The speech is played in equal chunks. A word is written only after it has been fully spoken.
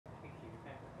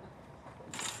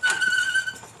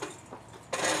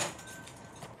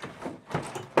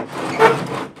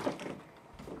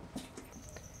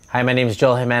Hi, my name is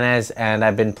Jimenez, and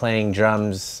I've been playing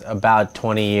drums about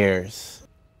 20 years.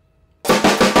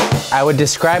 I would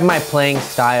describe my playing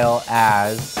style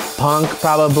as punk,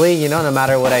 probably. You know, no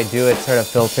matter what I do, it's sort of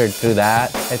filtered through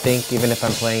that. I think even if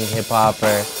I'm playing hip hop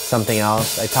or something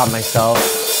else, I taught myself.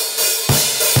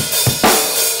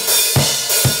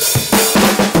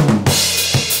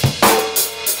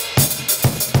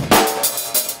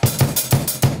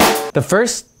 The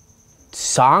first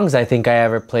songs I think I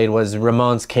ever played was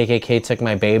Ramones' KKK Took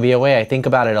My Baby Away. I think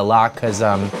about it a lot because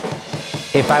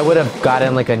if I would have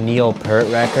gotten like a Neil Peart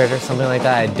record or something like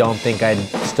that, I don't think I'd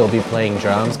still be playing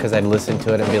drums because I'd listen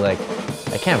to it and be like,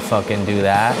 I can't fucking do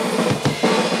that.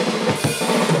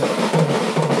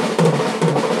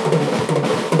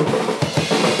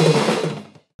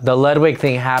 The Ludwig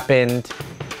thing happened,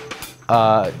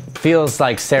 feels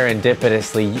like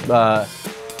serendipitously.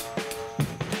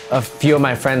 A few of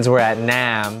my friends were at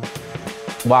NAMM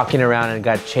walking around and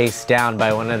got chased down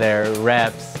by one of their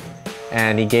reps,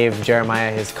 and he gave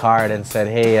Jeremiah his card and said,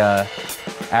 hey, I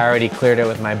already cleared it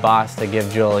with my boss to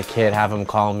give Joel a kid, have him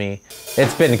call me.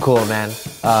 It's been cool, man.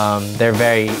 They're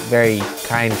very, very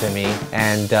kind to me,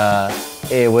 and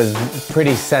it was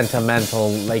pretty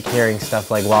sentimental, like hearing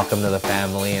stuff like welcome to the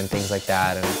family and things like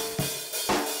that.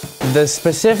 And the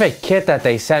specific kit that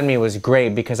they sent me was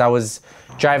great because I was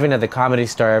driving to the Comedy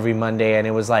Store every Monday, and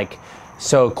it was like,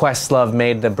 so Questlove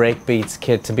made the Breakbeats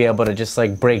kit to be able to just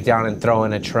like break down and throw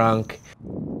in a trunk.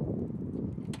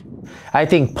 I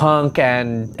think punk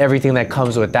and everything that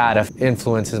comes with that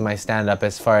influences my stand-up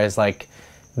as far as like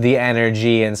the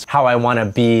energy and how I want to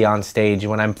be on stage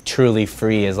when I'm truly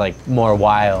free is like more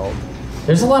wild.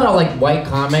 There's a lot of like white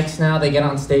comics now, they get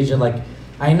on stage and like,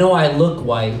 I know I look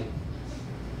white,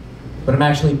 but I'm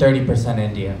actually 30%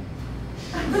 Indian.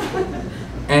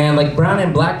 And like brown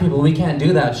and black people, we can't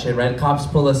do that shit, right? Cops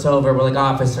pull us over, we're like,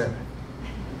 officer,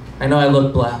 I know I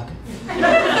look black.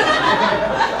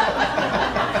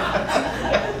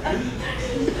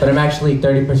 But I'm actually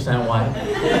 30% white.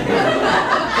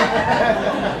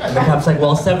 And the cop's like,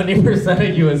 well, 70%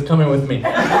 of you is coming with me.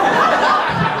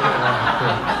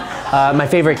 My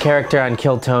favorite character on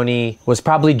Kill Tony was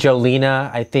probably Jolena,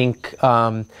 I think,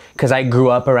 because I grew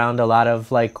up around a lot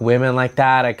of like women like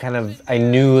that. I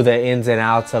knew the ins and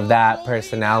outs of that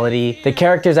personality. The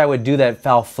characters I would do that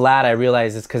fell flat, I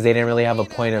realized it's because they didn't really have a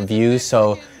point of view.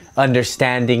 So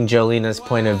understanding Jolena's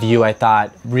point of view, I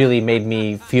thought, really made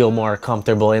me feel more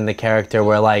comfortable in the character,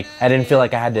 where like I didn't feel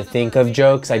like I had to think of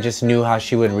jokes. I just knew how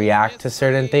she would react to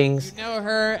certain things. I know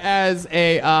her as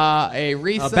a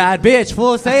recent... A bad bitch,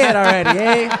 fool, say it already,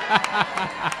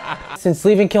 eh? Since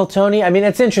leaving Kill Tony, I mean,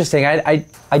 it's interesting. I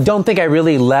don't think I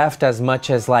really left as much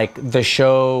as like the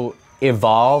show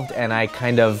evolved, and I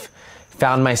kind of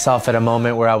found myself at a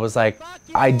moment where I was like,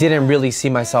 I didn't really see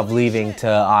myself leaving to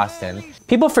Austin.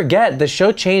 People forget the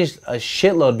show changed a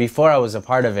shitload before I was a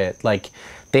part of it. Like,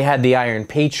 they had the Iron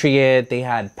Patriot, they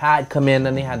had Pat come in,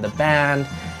 then they had the band,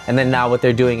 and then now what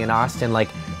they're doing in Austin, like,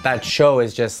 that show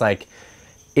is just like,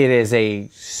 it is a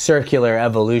circular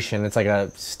evolution. It's like a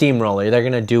steamroller. They're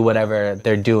gonna do whatever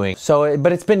they're doing. So,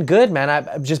 but it's been good, man.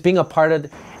 I'm just being a part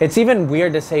of, it's even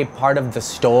weird to say part of the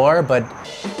store, but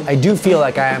I do feel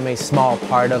like I am a small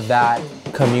part of that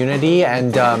community,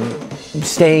 and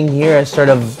staying here has sort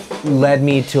of led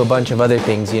me to a bunch of other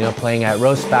things, you know, playing at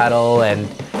Roast Battle, and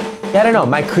yeah, I don't know,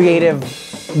 my creative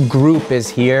group is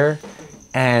here,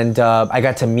 and I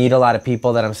got to meet a lot of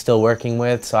people that I'm still working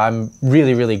with, so I'm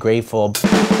really, really grateful.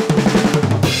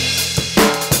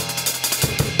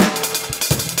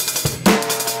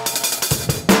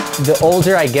 The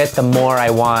older I get, the more I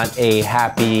want a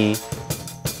happy,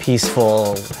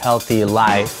 peaceful, healthy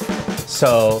life.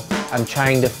 So I'm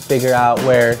trying to figure out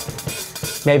where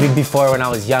maybe before, when I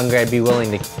was younger, I'd be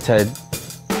willing to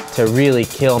really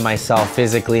kill myself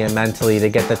physically and mentally to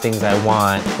get the things I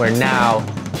want. Where now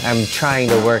I'm trying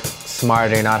to work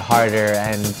smarter, not harder,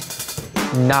 and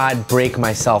not break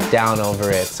myself down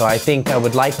over it. So I think I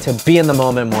would like to be in the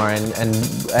moment more,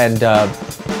 and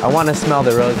I want to smell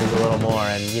the roses a little more,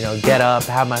 and you know, get up,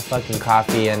 have my fucking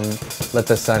coffee, and let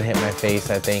the sun hit my face,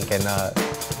 I think, and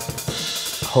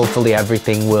hopefully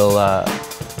everything will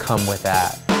come with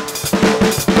that.